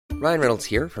Ryan Reynolds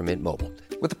here from Mint Mobile.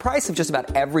 With the price of just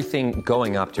about everything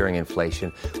going up during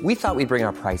inflation, we thought we'd bring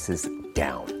our prices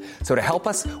down. So to help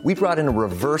us, we brought in a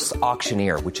reverse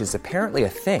auctioneer, which is apparently a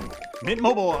thing. Mint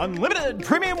Mobile Unlimited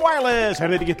Premium Wireless. How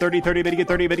to get 30, 30, bit to get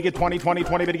 30, bit to get 20, 20,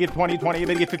 20, bit to get 20, 20,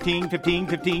 bit to get 15, 15,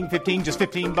 15, 15, just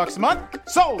 $15 a month?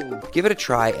 Sold! Give it a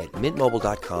try at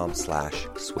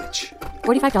mintmobile.com/switch.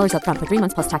 $45 up front for 3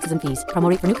 months plus taxes and fees. Promo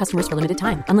rate for new customers for limited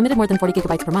time. Unlimited more than 40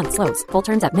 gigabytes per month. Slows full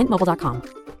terms at mintmobile.com.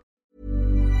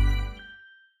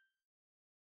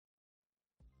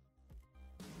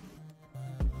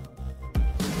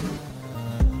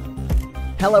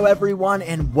 Hello everyone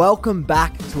and welcome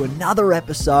back to another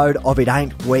episode of It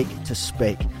Ain't Weak to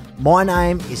Speak. My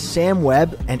name is Sam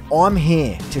Webb and I'm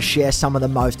here to share some of the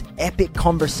most epic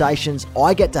conversations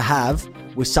I get to have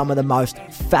with some of the most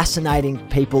fascinating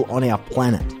people on our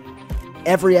planet.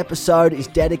 Every episode is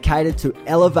dedicated to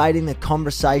elevating the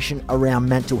conversation around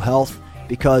mental health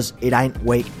because it ain't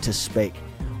weak to speak.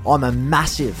 I'm a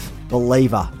massive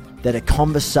believer that a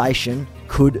conversation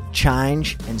could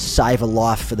change and save a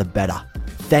life for the better.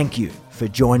 Thank you for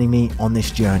joining me on this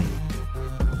journey.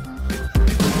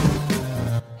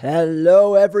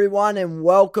 Hello everyone and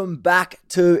welcome back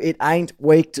to It Ain't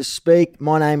Weak to Speak.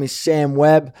 My name is Sam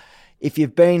Webb. If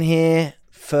you've been here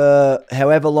for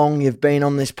however long you've been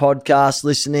on this podcast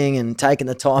listening and taking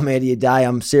the time out of your day,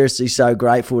 I'm seriously so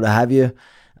grateful to have you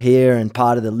here and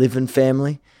part of the Living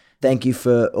family. Thank you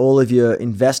for all of your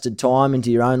invested time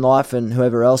into your own life and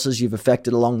whoever else's you've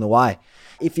affected along the way.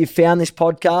 If you found this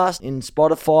podcast in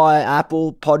Spotify,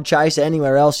 Apple, Podchaser,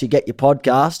 anywhere else you get your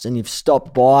podcast and you've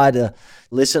stopped by to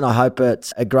listen, I hope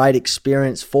it's a great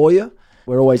experience for you.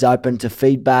 We're always open to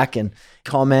feedback and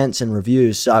comments and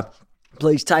reviews. So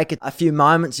please take a few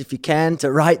moments if you can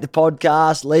to rate the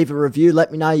podcast, leave a review,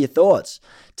 let me know your thoughts.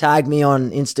 Tag me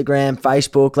on Instagram,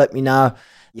 Facebook, let me know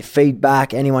your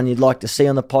feedback, anyone you'd like to see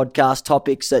on the podcast,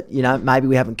 topics that, maybe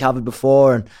we haven't covered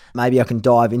before and maybe I can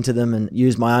dive into them and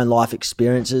use my own life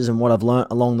experiences and what I've learned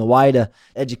along the way to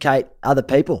educate other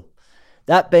people.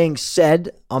 That being said,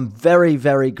 I'm very,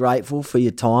 very grateful for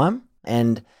your time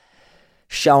and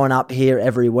showing up here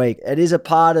every week. It is a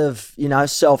part of,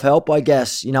 self-help, I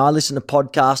guess. I listen to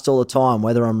podcasts all the time,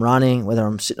 whether I'm running, whether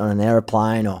I'm sitting on an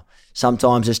airplane or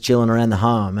sometimes just chilling around the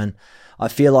home. And I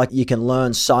feel like you can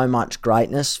learn so much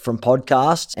greatness from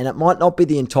podcasts, and it might not be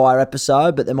the entire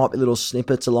episode, but there might be little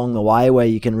snippets along the way where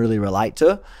you can really relate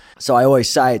to. So I always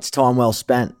say it's time well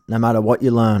spent, no matter what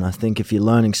you learn. I think if you're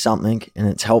learning something and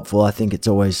it's helpful, I think it's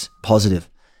always positive.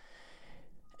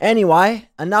 Anyway,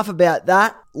 enough about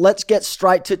that. Let's get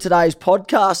straight to today's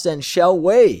podcast then, shall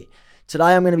we?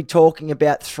 Today I'm going to be talking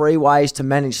about 3 ways to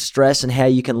manage stress and how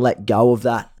you can let go of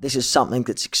that. This is something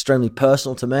that's extremely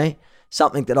personal to me.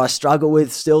 Something that I struggle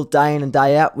with still day in and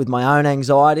day out with my own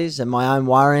anxieties and my own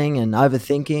worrying and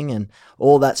overthinking and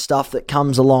all that stuff that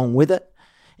comes along with it.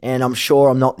 And I'm sure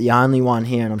I'm not the only one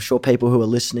here, and I'm sure people who are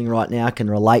listening right now can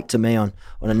relate to me on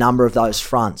a number of those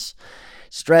fronts.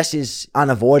 Stress is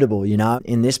unavoidable,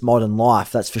 in this modern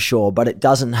life, that's for sure, but it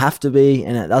doesn't have to be,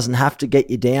 and it doesn't have to get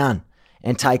you down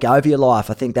and take over your life.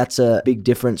 I think that's a big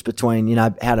difference between,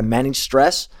 how to manage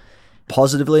stress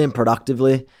positively and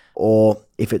productively, or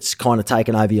if it's kind of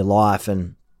taken over your life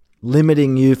and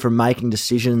limiting you from making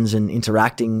decisions and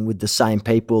interacting with the same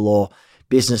people or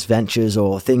business ventures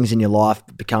or things in your life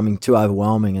becoming too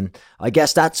overwhelming. And I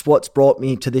guess that's what's brought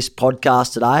me to this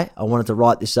podcast today. I wanted to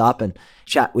write this up and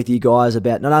chat with you guys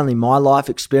about not only my life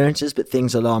experiences, but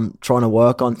things that I'm trying to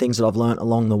work on, things that I've learned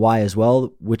along the way as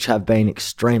well, which have been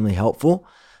extremely helpful.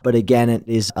 But again, it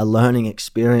is a learning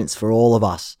experience for all of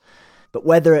us. But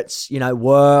whether it's,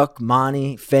 work,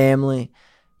 money, family,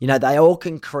 they all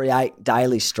can create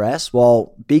daily stress,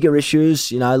 while bigger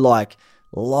issues, like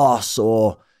loss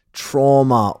or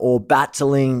trauma or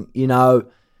battling,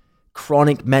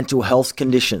 chronic mental health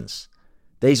conditions.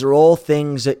 These are all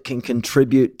things that can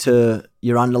contribute to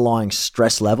your underlying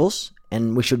stress levels,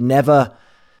 and we should never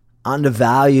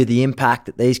undervalue the impact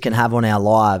that these can have on our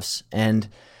lives. And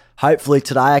hopefully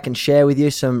today I can share with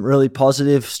you some really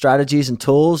positive strategies and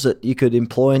tools that you could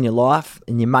employ in your life,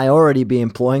 and you may already be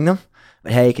employing them,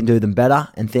 but how you can do them better,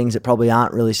 and things that probably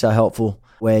aren't really so helpful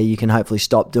where you can hopefully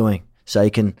stop doing so you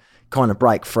can kind of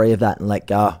break free of that and let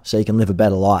go so you can live a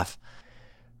better life.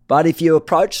 But if you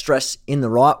approach stress in the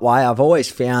right way, I've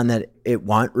always found that it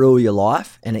won't rule your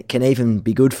life and it can even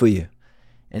be good for you.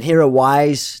 And here are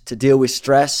ways to deal with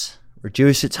stress,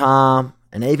 reduce its harm,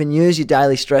 and even use your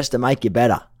daily stress to make you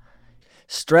better.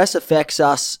 Stress affects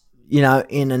us,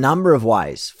 in a number of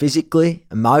ways, physically,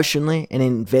 emotionally, and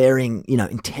in varying,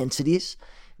 intensities.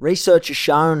 Research has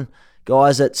shown,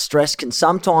 guys, that stress can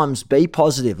sometimes be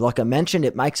positive. Like I mentioned,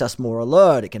 it makes us more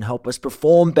alert. It can help us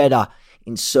perform better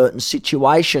in certain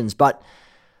situations.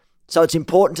 So it's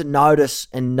important to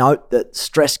note that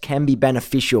stress can be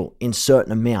beneficial in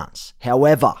certain amounts.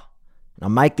 However, and I'll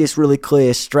make this really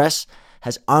clear, stress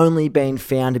has only been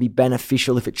found to be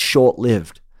beneficial if it's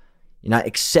short-lived.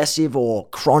 Excessive or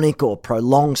chronic or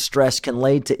prolonged stress can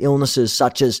lead to illnesses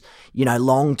such as,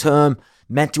 long-term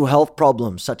mental health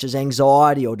problems such as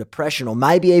anxiety or depression or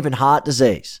maybe even heart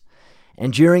disease.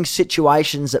 And during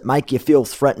situations that make you feel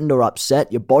threatened or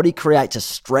upset, your body creates a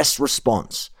stress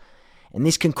response. And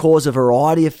this can cause a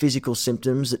variety of physical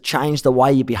symptoms that change the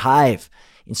way you behave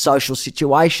in social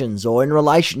situations or in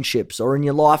relationships or in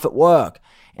your life at work.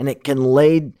 And it can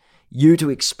lead you to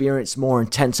experience more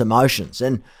intense emotions.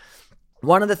 And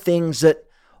one of the things that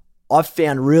I've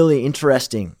found really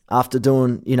interesting after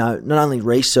doing, not only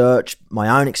research,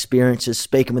 my own experiences,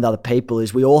 speaking with other people,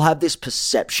 is we all have this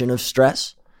perception of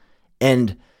stress.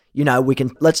 And,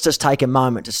 let's just take a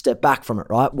moment to step back from it,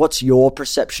 right? What's your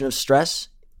perception of stress?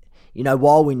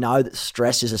 While we know that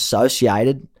stress is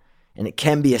associated and it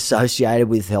can be associated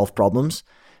with health problems,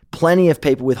 plenty of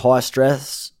people with high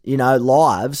stress,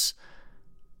 lives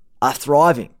are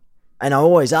thriving. And I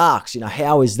always ask,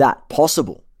 how is that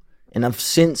possible? And I've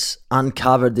since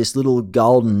uncovered this little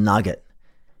golden nugget.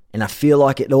 And I feel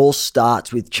like it all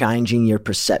starts with changing your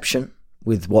perception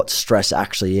with what stress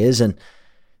actually is. And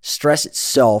stress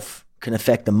itself can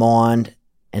affect the mind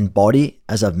and body,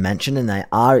 as I've mentioned, and they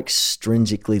are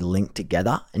extrinsically linked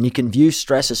together. And you can view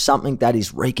stress as something that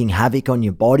is wreaking havoc on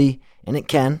your body, and it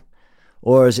can,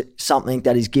 or is it something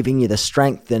that is giving you the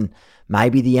strength and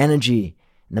maybe the energy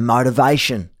and the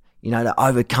motivation, to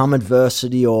overcome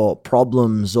adversity or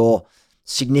problems or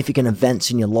significant events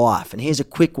in your life. And here's a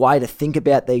quick way to think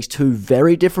about these two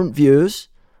very different views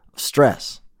of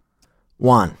stress.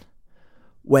 1,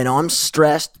 when I'm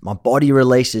stressed, my body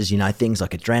releases, things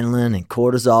like adrenaline and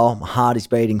cortisol. My heart is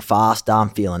beating faster.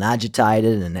 I'm feeling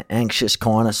agitated and anxious,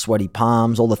 kind of sweaty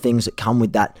palms, all the things that come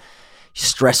with that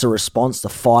stressor response, the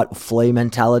fight or flee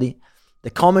mentality.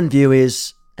 The common view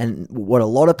is, and what a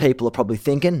lot of people are probably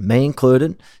thinking, me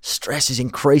included, stress is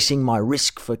increasing my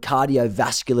risk for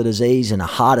cardiovascular disease and a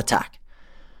heart attack.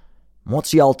 And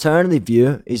what's the alternative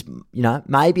view is,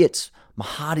 maybe it's my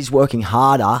heart is working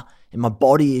harder and my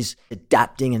body is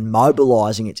adapting and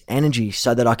mobilizing its energy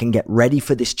so that I can get ready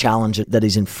for this challenge that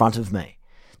is in front of me.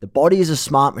 The body is a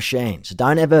smart machine, so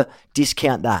don't ever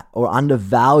discount that or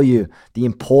undervalue the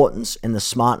importance and the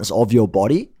smartness of your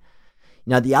body.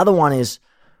 The other one is,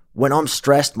 when I'm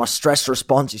stressed, my stress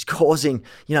response is causing,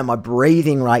 my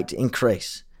breathing rate to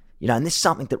increase. And this is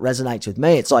something that resonates with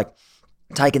me. It's like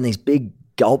taking these big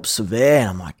gulps of air and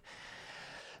I'm like,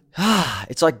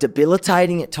 it's like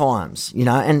debilitating at times,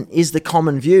 and is the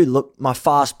common view, look, my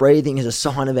fast breathing is a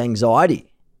sign of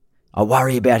anxiety. I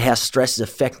worry about how stress is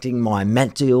affecting my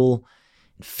mental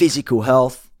and physical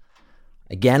health.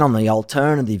 Again, on the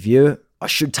alternative view, I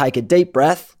should take a deep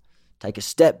breath, take a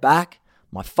step back.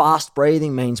 My fast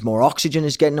breathing means more oxygen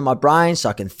is getting to my brain so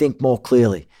I can think more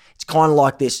clearly. It's kind of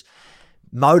like this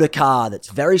motor car that's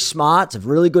very smart, it's a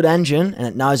really good engine, and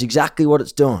it knows exactly what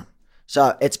it's doing.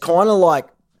 So it's kind of like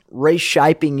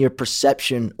reshaping your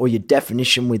perception or your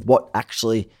definition with what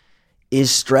actually is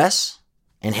stress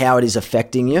and how it is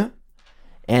affecting you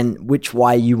and which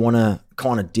way you want to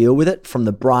kind of deal with it, from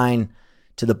the brain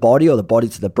to the body or the body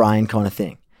to the brain kind of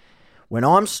thing. When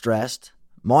I'm stressed,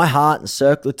 my heart and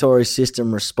circulatory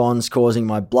system responds, causing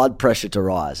my blood pressure to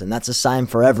rise. And that's the same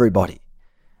for everybody.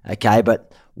 Okay,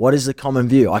 but what is the common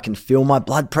view? I can feel my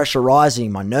blood pressure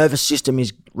rising. My nervous system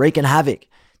is wreaking havoc.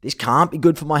 This can't be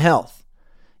good for my health.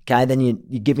 Okay, then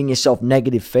you're giving yourself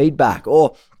negative feedback.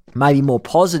 Or maybe more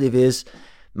positive is,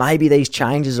 maybe these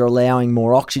changes are allowing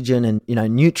more oxygen and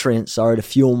nutrients to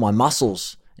fuel my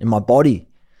muscles in my body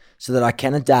so that I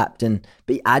can adapt and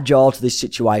be agile to this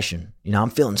situation.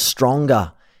 I'm feeling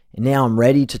stronger and now I'm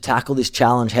ready to tackle this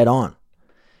challenge head on.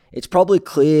 It's probably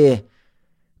clear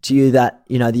to you that,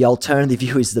 the alternative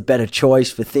view is the better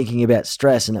choice for thinking about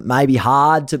stress, and it may be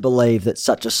hard to believe that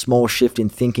such a small shift in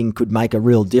thinking could make a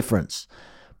real difference,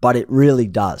 but it really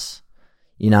does,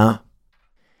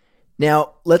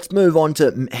 Now, let's move on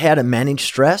to how to manage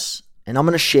stress. And I'm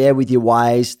going to share with you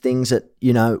things that,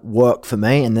 work for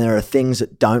me, and there are things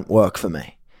that don't work for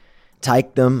me.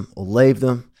 Take them or leave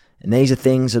them. And these are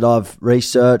things that I've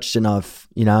researched and I've,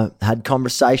 had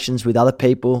conversations with other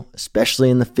people, especially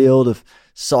in the field of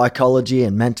psychology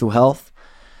and mental health.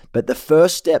 But the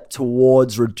first step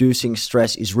towards reducing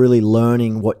stress is really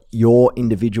learning what your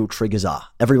individual triggers are.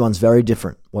 Everyone's very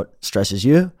different. What stresses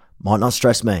you might not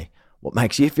stress me. What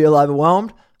makes you feel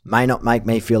overwhelmed may not make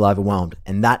me feel overwhelmed.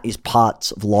 And that is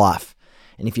parts of life.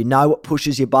 And if you know what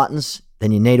pushes your buttons,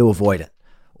 then you need to avoid it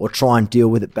or try and deal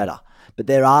with it better. But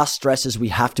there are stresses we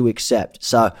have to accept.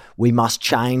 So we must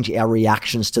change our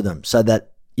reactions to them so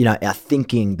that, our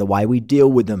thinking, the way we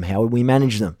deal with them, how we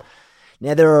manage them.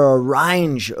 Now, there are a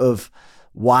range of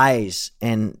ways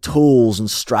and tools and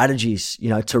strategies,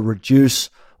 to reduce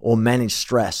or manage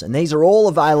stress. And these are all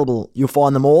available. You'll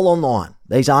find them all online.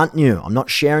 These aren't new. I'm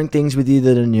not sharing things with you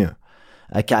that are new.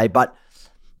 Okay, but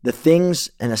the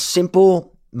things and a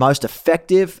simple, most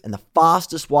effective and the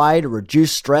fastest way to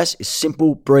reduce stress is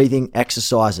simple breathing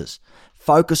exercises.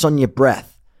 Focus on your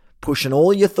breath. Pushing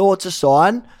all your thoughts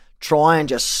aside, try and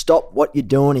just stop what you're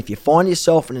doing. If you find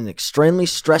yourself in an extremely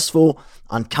stressful,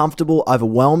 uncomfortable,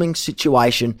 overwhelming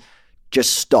situation,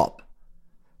 just stop.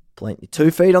 Plant your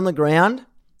 2 feet on the ground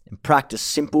and practice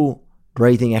simple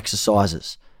breathing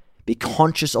exercises. Be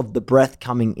conscious of the breath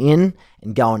coming in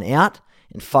and going out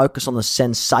and focus on the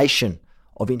sensation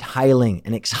of inhaling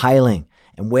and exhaling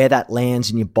and where that lands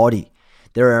in your body.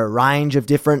 There are a range of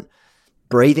different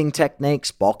breathing techniques,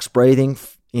 box breathing,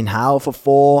 inhale for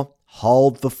 4,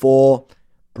 hold for 4,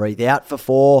 breathe out for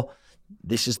 4.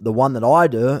 This is the one that I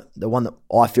do, the one that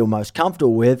I feel most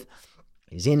comfortable with,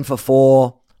 is in for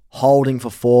 4, holding for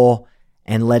 4,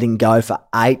 and letting go for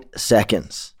 8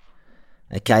 seconds.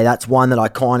 Okay, that's one that I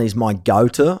kind of is my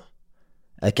go-to,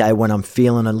 okay, when I'm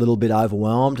feeling a little bit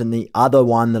overwhelmed. And the other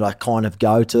one that I kind of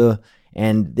go to,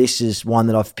 and this is one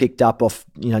that I've picked up off,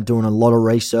 doing a lot of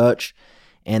research,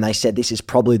 and they said this is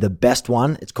probably the best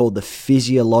one. It's called the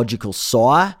physiological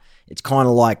sigh. It's kind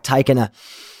of like taking a...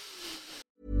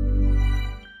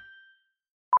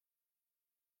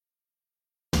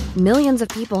 Millions of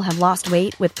people have lost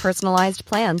weight with personalized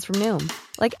plans from Noom.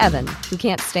 Like Evan, who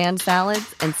can't stand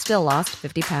salads and still lost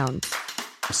 50 pounds.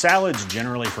 Salads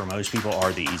generally for most people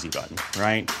are the easy button,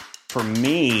 right? For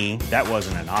me, that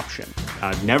wasn't an option.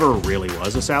 I never really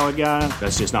was a salad guy.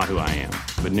 That's just not who I am.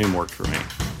 But Noom worked for me.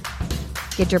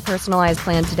 Get your personalized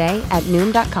plan today at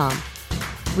Noom.com.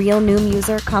 Real Noom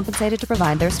user compensated to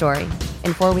provide their story.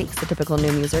 In 4 weeks, the typical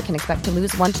Noom user can expect to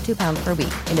lose 1 to 2 pounds per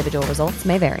week. Individual results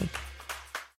may vary.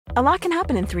 A lot can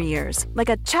happen in 3 years, like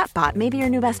a chatbot may be your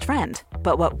new best friend.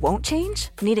 But what won't change?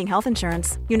 Needing health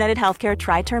insurance. United Healthcare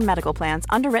Tri-Term Medical Plans,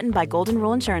 underwritten by Golden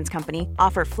Rule Insurance Company,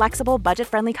 offer flexible,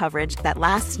 budget-friendly coverage that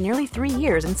lasts nearly 3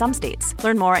 years in some states.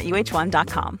 Learn more at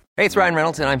uh1.com. Hey, it's Ryan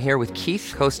Reynolds, and I'm here with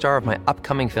Keith, co-star of my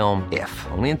upcoming film, If,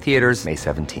 only in theaters May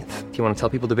 17th. Do you want to tell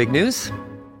people the big news?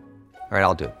 All right,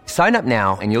 I'll do it. Sign up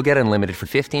now and you'll get unlimited for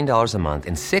 $15 a month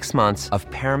and 6 months of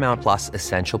Paramount Plus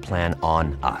Essential Plan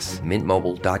on us.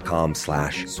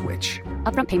 MintMobile.com/switch.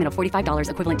 Upfront payment of $45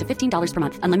 equivalent to $15 per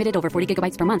month. Unlimited over 40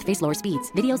 gigabytes per month. Face lower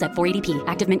speeds. Videos at 480p.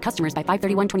 Active Mint customers by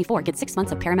 531.24 get 6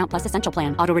 months of Paramount Plus Essential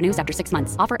Plan. Auto renews after 6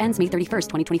 months. Offer ends May 31st,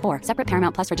 2024. Separate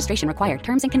Paramount Plus registration required.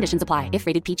 Terms and conditions apply if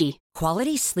rated PG.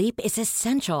 Quality sleep is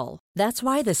essential. That's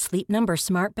why the Sleep Number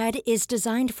Smart Bed is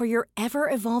designed for your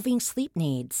ever-evolving sleep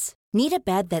needs. Need a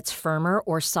bed that's firmer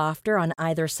or softer on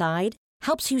either side?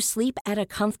 Helps you sleep at a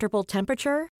comfortable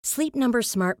temperature? Sleep Number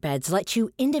Smart Beds let you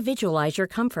individualize your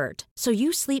comfort, so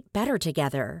you sleep better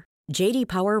together. J.D.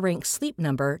 Power ranks Sleep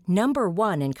Number number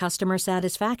 1 in customer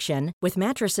satisfaction with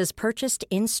mattresses purchased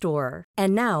in-store.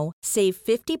 And now, save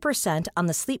 50% on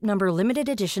the Sleep Number Limited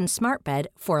Edition Smart Bed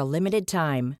for a limited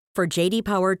time. For J.D.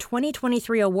 Power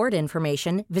 2023 award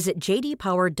information, visit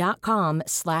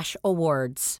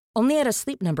jdpower.com/awards. Only at a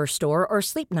Sleep Number store or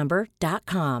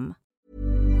sleepnumber.com.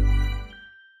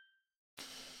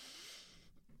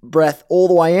 Breath all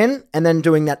the way in and then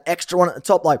doing that extra one at the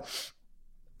top, like...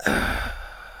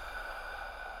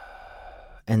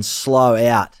 and slow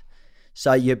out.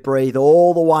 So you breathe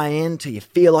all the way in till you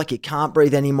feel like you can't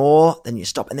breathe anymore. Then you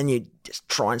stop and then you just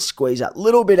try and squeeze that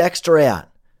little bit extra out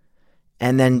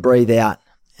and then breathe out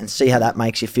and see how that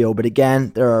makes you feel. But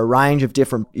again, there are a range of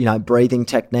different, breathing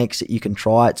techniques that you can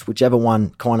try. It's whichever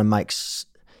one kind of makes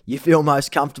you feel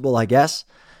most comfortable, I guess.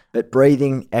 But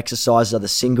breathing exercises are the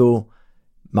single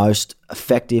most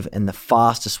effective and the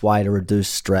fastest way to reduce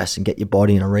stress and get your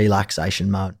body in a relaxation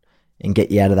mode and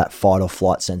get you out of that fight or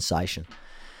flight sensation.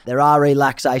 There are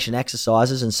relaxation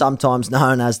exercises and sometimes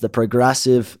known as the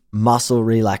progressive muscle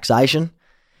relaxation.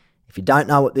 If you don't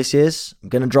know what this is, I'm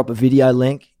going to drop a video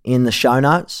link in the show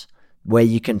notes where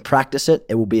you can practice it.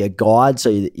 It will be a guide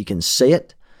so that you can see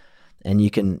it and you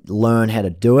can learn how to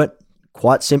do it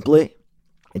quite simply.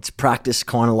 It's practice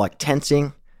kind of like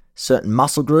tensing certain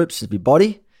muscle groups of your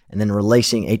body and then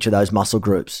releasing each of those muscle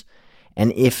groups.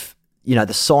 And if,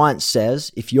 the science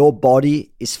says if your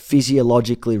body is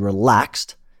physiologically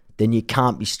relaxed, then you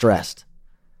can't be stressed.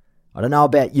 I don't know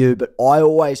about you, but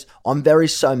I'm very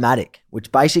somatic,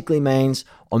 which basically means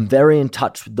I'm very in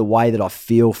touch with the way that I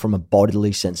feel from a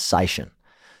bodily sensation.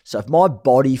 So if my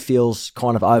body feels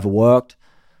kind of overworked,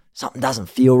 something doesn't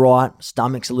feel right,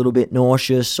 stomach's a little bit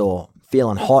nauseous or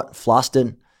feeling hot,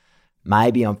 flustered,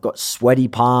 maybe I've got sweaty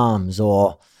palms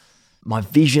or my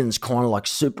vision's kind of like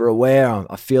super aware,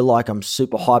 I feel like I'm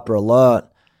super hyper alert,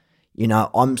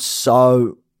 I'm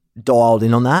so dialed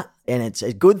in on that. And it's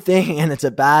a good thing and it's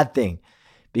a bad thing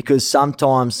because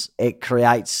sometimes it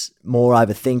creates more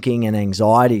overthinking and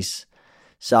anxieties.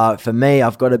 So for me,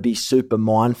 I've got to be super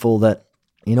mindful that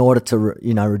in order to,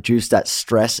 reduce that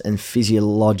stress and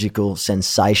physiological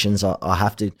sensations, I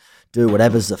have to do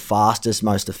whatever's the fastest,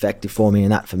 most effective for me.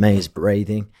 And that for me is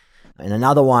breathing. And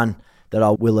another one that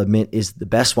I will admit is the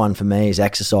best one for me is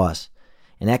exercise.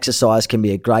 And exercise can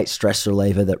be a great stress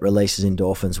reliever that releases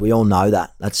endorphins. We all know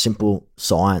that. That's simple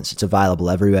science. It's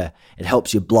available everywhere. It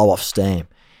helps you blow off steam.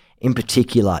 In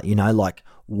particular, like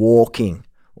walking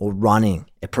or running,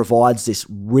 it provides this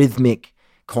rhythmic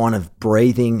kind of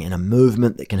breathing and a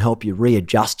movement that can help you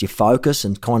readjust your focus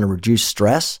and kind of reduce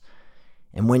stress.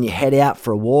 And when you head out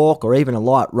for a walk or even a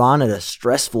light run at a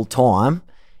stressful time,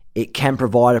 it can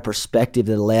provide a perspective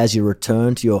that allows you to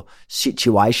return to your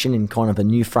situation in kind of a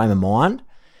new frame of mind.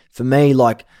 For me,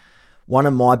 like one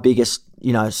of my biggest,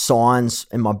 signs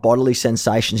and my bodily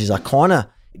sensations is I kind of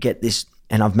get this,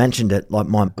 and I've mentioned it, like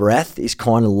my breath is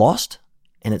kind of lost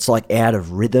and it's like out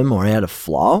of rhythm or out of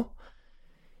flow.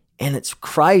 And it's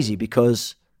crazy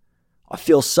because I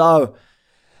feel so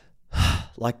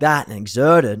like that and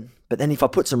exerted. But then if I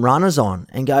put some runners on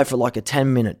and go for like a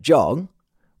 10-minute jog,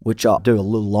 which I'll do a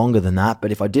little longer than that,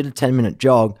 but if I did a 10-minute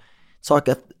jog, it's like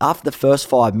after the first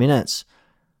 5 minutes,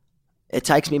 it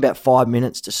takes me about 5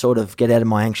 minutes to sort of get out of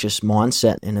my anxious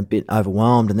mindset and a bit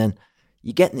overwhelmed. And then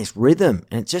you get in this rhythm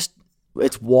and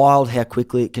it's wild how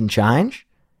quickly it can change.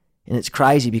 And it's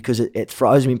crazy because it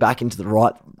throws me back into the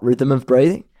right rhythm of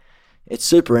breathing. It's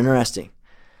super interesting.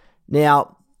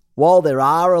 Now, while there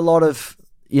are a lot of,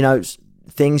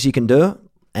 things you can do,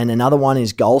 and another one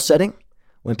is goal setting.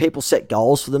 When people set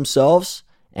goals for themselves,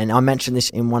 and I mentioned this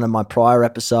in one of my prior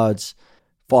episodes,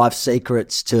 5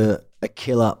 secrets to a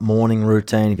killer morning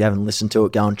routine. If you haven't listened to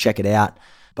it, go and check it out.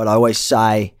 But I always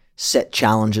say set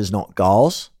challenges, not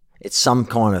goals. It's some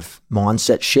kind of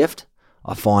mindset shift.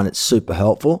 I find it super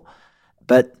helpful.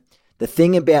 But the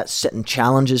thing about setting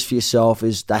challenges for yourself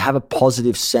is they have a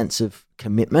positive sense of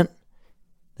commitment.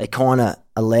 They kind of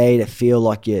allow you to feel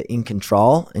like you're in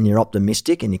control and you're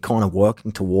optimistic and you're kind of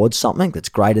working towards something that's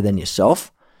greater than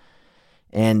yourself.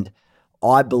 And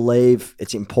I believe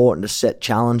it's important to set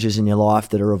challenges in your life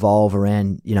that revolve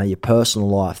around, your personal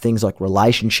life, things like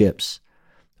relationships,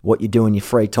 what you do in your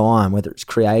free time, whether it's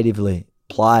creatively,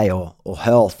 play or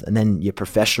health, and then your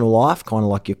professional life, kind of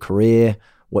like your career,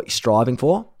 what you're striving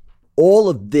for. All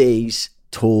of these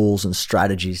tools and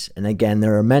strategies, and again,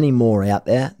 there are many more out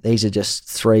there. These are just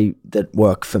 3 that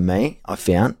work for me, I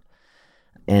found.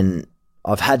 And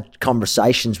I've had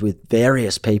conversations with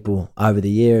various people over the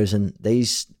years, and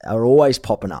these are always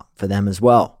popping up for them as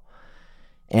well.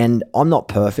 And I'm not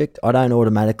perfect. I don't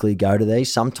automatically go to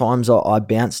these. Sometimes I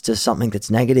bounce to something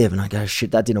that's negative and I go,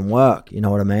 shit, that didn't work. You know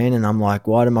what I mean? And I'm like,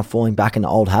 why am I falling back into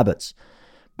old habits?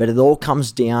 But it all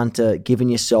comes down to giving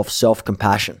yourself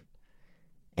self-compassion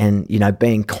and,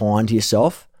 being kind to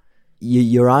yourself. You're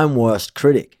your own worst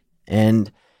critic.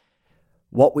 And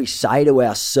what we say to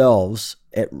ourselves,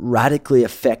 it radically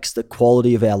affects the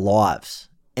quality of our lives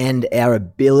and our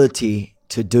ability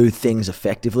to do things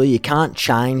effectively. You can't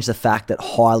change the fact that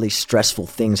highly stressful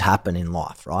things happen in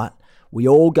life, right? We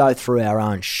all go through our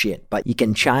own shit, but you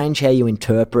can change how you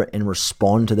interpret and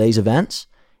respond to these events.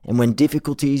 And when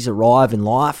difficulties arrive in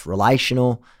life,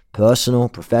 relational, personal,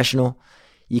 professional,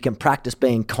 you can practice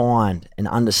being kind and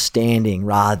understanding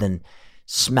rather than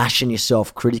smashing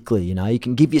yourself critically. You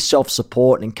can give yourself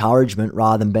support and encouragement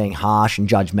rather than being harsh and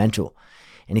judgmental.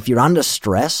 And if you're under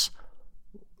stress,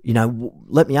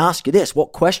 let me ask you this: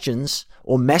 what questions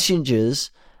or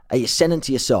messages are you sending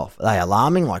to yourself? Are they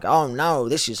alarming, like, oh no,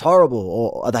 this is horrible?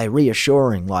 Or are they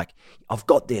reassuring, like, I've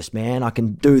got this, man, I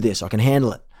can do this, I can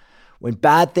handle it? When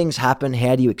bad things happen,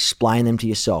 how do you explain them to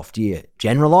yourself? Do you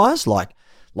generalize, like,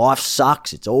 life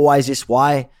sucks, it's always this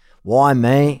way, why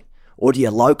me? Or do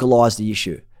you localize the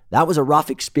issue? That was a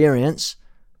rough experience,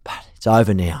 but it's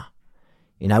over now.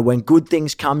 When good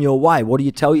things come your way, what do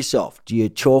you tell yourself? Do you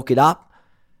chalk it up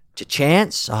to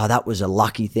chance? Oh, that was a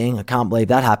lucky thing. I can't believe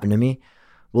that happened to me.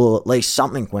 Well, at least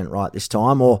something went right this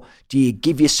time. Or do you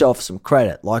give yourself some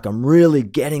credit? Like, I'm really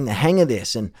getting the hang of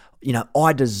this and,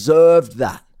 I deserved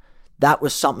that. That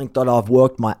was something that I've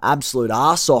worked my absolute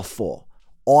ass off for.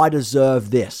 I deserve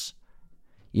this.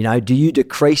 You know, do you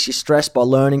decrease your stress by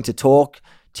learning to talk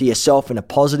to yourself in a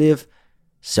positive,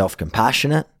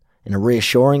 self-compassionate, in a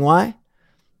reassuring way?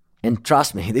 And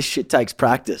trust me, this shit takes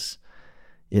practice,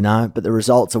 you know, but the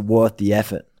results are worth the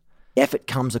effort. Effort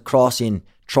comes across in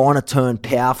trying to turn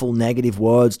powerful negative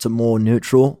words to more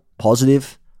neutral,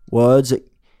 positive words that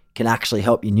can actually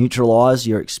help you neutralize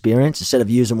your experience. Instead of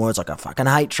using words like, I fucking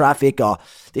hate traffic, or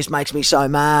this makes me so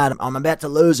mad, I'm about to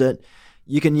lose it.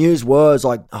 You can use words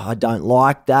like, oh, I don't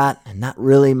like that, and that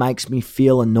really makes me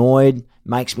feel annoyed,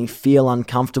 makes me feel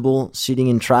uncomfortable sitting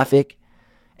in traffic.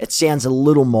 It sounds a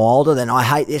little milder than, I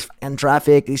hate this fucking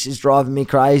traffic, this is driving me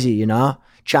crazy, you know?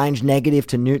 Change negative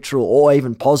to neutral or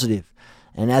even positive.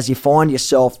 And as you find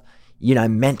yourself, you know,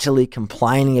 mentally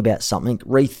complaining about something,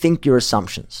 rethink your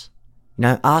assumptions. You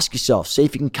know, ask yourself, see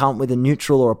if you can come up with a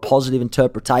neutral or a positive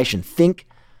interpretation. Think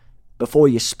before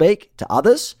you speak to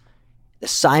others. The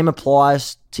same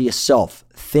applies to yourself.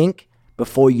 Think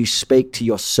before you speak to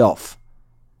yourself.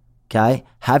 Okay?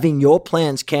 Having your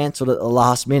plans cancelled at the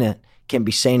last minute can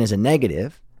be seen as a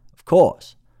negative, of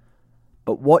course.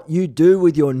 But what you do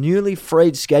with your newly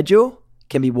freed schedule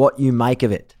can be what you make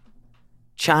of it.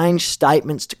 Change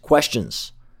statements to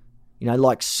questions. You know,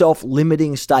 like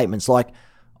self-limiting statements like,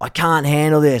 I can't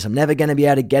handle this, I'm never going to be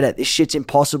able to get it, this shit's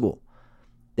impossible.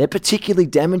 They're particularly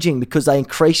damaging because they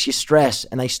increase your stress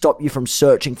and they stop you from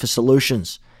searching for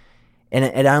solutions. And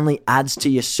it only adds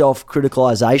to your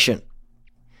self-criticalization.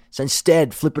 So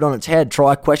instead, flip it on its head.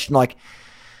 Try a question like,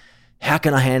 how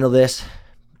can I handle this?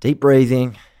 Deep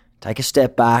breathing, take a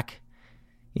step back.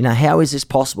 You know, how is this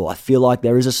possible? I feel like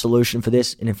there is a solution for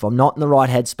this. And if I'm not in the right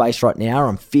headspace right now, or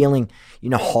I'm feeling, you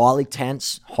know, highly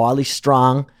tense, highly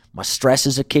strung, my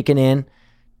stresses are kicking in,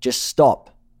 just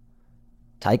stop.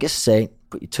 Take a seat,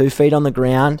 put your 2 feet on the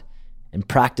ground, and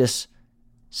practice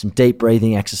some deep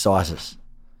breathing exercises.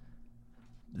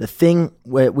 The thing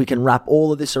where we can wrap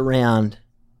all of this around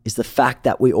is the fact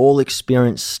that we all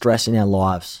experience stress in our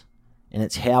lives, and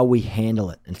it's how we handle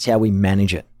it, and it's how we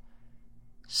manage it.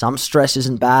 Some stress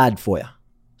isn't bad for you.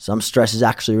 Some stress is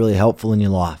actually really helpful in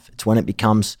your life. It's when it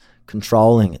becomes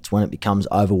controlling. It's when it becomes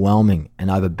overwhelming and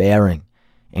overbearing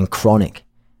and chronic.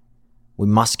 We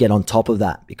must get on top of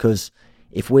that, because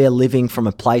if we are living from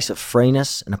a place of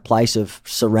freeness and a place of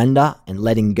surrender and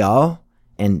letting go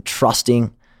and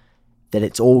trusting that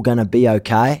it's all going to be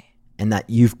okay and that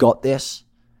you've got this,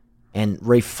 and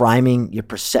reframing your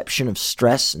perception of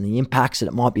stress and the impacts that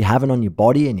it might be having on your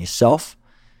body and yourself,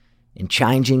 and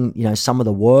changing, you know, some of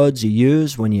the words you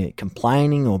use when you're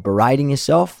complaining or berating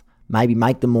yourself, maybe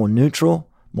make them more neutral,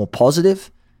 more positive,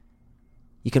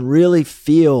 you can really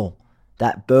feel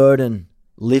that burden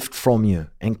lift from you,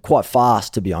 and quite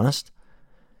fast, to be honest.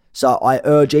 So I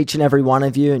urge each and every one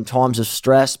of you in times of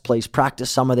stress, please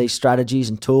practice some of these strategies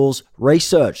and tools.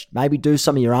 Research, maybe do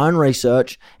some of your own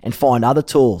research and find other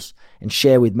tools and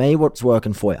share with me what's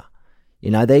working for you.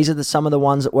 You know, these are some of the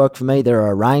ones that work for me. There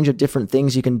are a range of different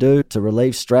things you can do to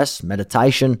relieve stress: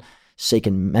 meditation,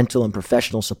 seeking mental and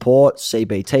professional support,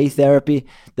 CBT therapy.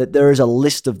 That there is a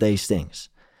list of these things.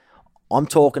 I'm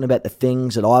talking about the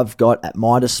things that I've got at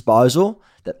my disposal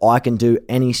that I can do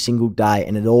any single day,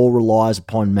 and it all relies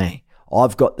upon me.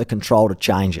 I've got the control to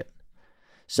change it.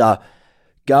 So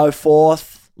go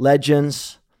forth,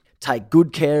 legends, take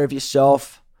good care of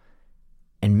yourself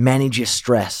and manage your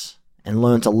stress and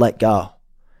learn to let go.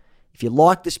 If you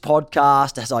like this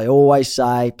podcast, as I always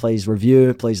say, please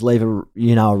review, please leave a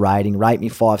rating, rate me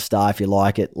 5-star if you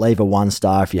like it, leave a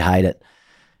 1-star if you hate it.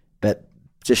 But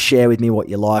just share with me what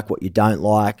you like, what you don't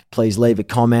like. Please leave a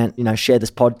comment, share this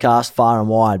podcast far and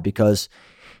wide, because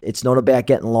it's not about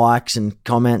getting likes and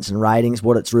comments and ratings.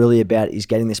 What it's really about is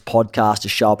getting this podcast to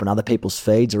show up in other people's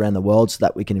feeds around the world so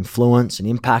that we can influence and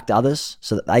impact others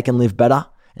so that they can live better.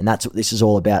 And that's what this is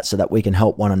all about, so that we can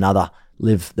help one another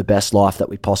live the best life that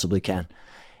we possibly can.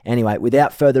 Anyway,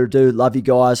 without further ado, love you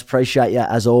guys. Appreciate you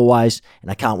as always.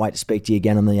 And I can't wait to speak to you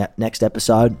again on the next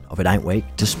episode of It Ain't Weak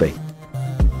to Speak.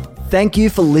 Thank you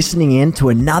for listening in to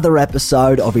another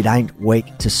episode of It Ain't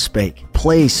Weak to Speak.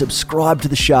 Please subscribe to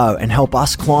the show and help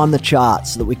us climb the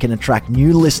charts so that we can attract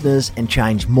new listeners and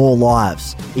change more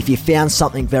lives. If you found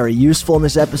something very useful in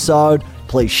this episode,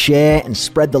 please share and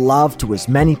spread the love to as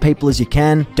many people as you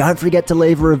can. Don't forget to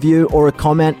leave a review or a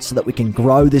comment so that we can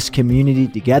grow this community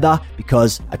together,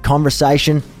 because a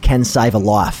conversation can save a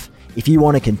life. If you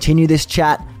want to continue this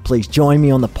chat, please join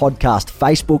me on the podcast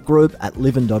Facebook group at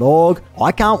livin.org.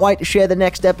 I can't wait to share the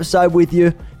next episode with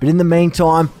you. But in the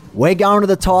meantime, we're going to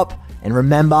the top. And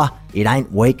remember, it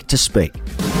ain't weak to speak.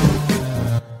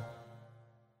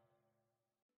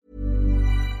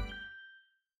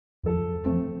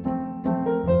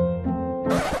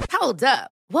 Hold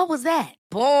up. What was that?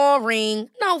 Boring.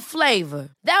 No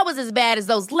flavor. That was as bad as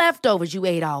those leftovers you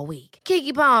ate all week.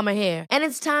 Keke Palmer here, and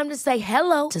it's time to say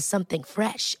hello to something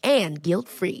fresh and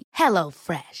guilt-free. Hello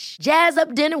Fresh. Jazz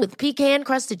up dinner with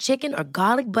pecan-crusted chicken or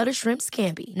garlic butter shrimp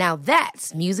scampi. Now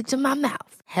that's music to my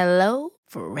mouth. Hello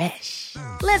Fresh.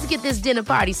 Let's get this dinner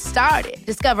party started.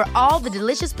 Discover all the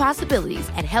delicious possibilities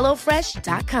at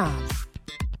HelloFresh.com.